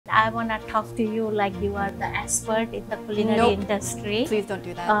I want to talk to you like you are the expert in the culinary industry. Please don't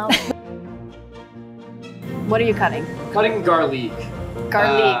do that. What are you cutting? Cutting garlic.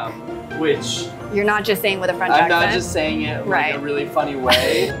 Garlic. Which... You're not just saying with a French accent? I'm not just saying it like a really funny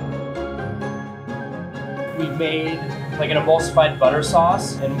way. We've made like an emulsified butter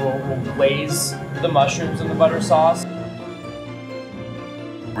sauce, and we'll glaze the mushrooms in the butter sauce.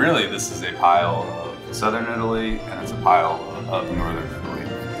 Really, this is a pile of southern Italy, and it's a pile of northern Italy.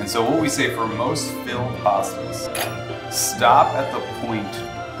 And so what we say for most filled pastas, stop at the point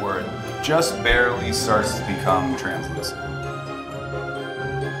where it just barely starts to become translucent.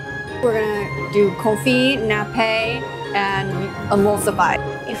 We're gonna do confit, nappe, and emulsify.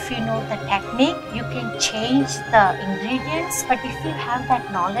 If you know the technique, you can change the ingredients, but if you have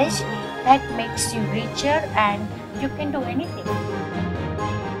that knowledge, that makes you richer and you can do anything.